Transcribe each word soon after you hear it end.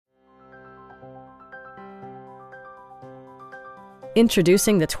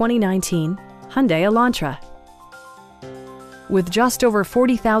Introducing the 2019 Hyundai Elantra. With just over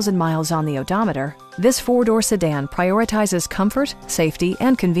 40,000 miles on the odometer, this four-door sedan prioritizes comfort, safety,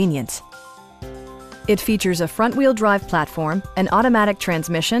 and convenience. It features a front-wheel drive platform, an automatic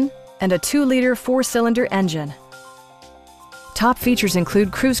transmission, and a 2-liter 4-cylinder engine. Top features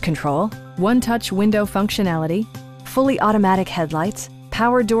include cruise control, one-touch window functionality, fully automatic headlights,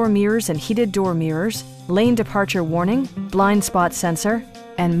 power door mirrors and heated door mirrors, lane departure warning, blind spot sensor,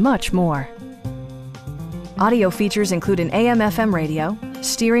 and much more. Audio features include an AM/FM radio,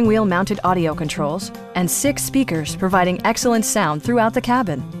 steering wheel mounted audio controls, and 6 speakers providing excellent sound throughout the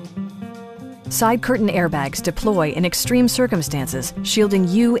cabin. Side curtain airbags deploy in extreme circumstances, shielding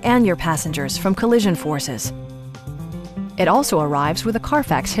you and your passengers from collision forces. It also arrives with a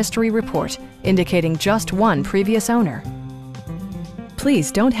Carfax history report, indicating just one previous owner.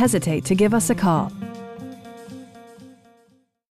 Please don't hesitate to give us a call.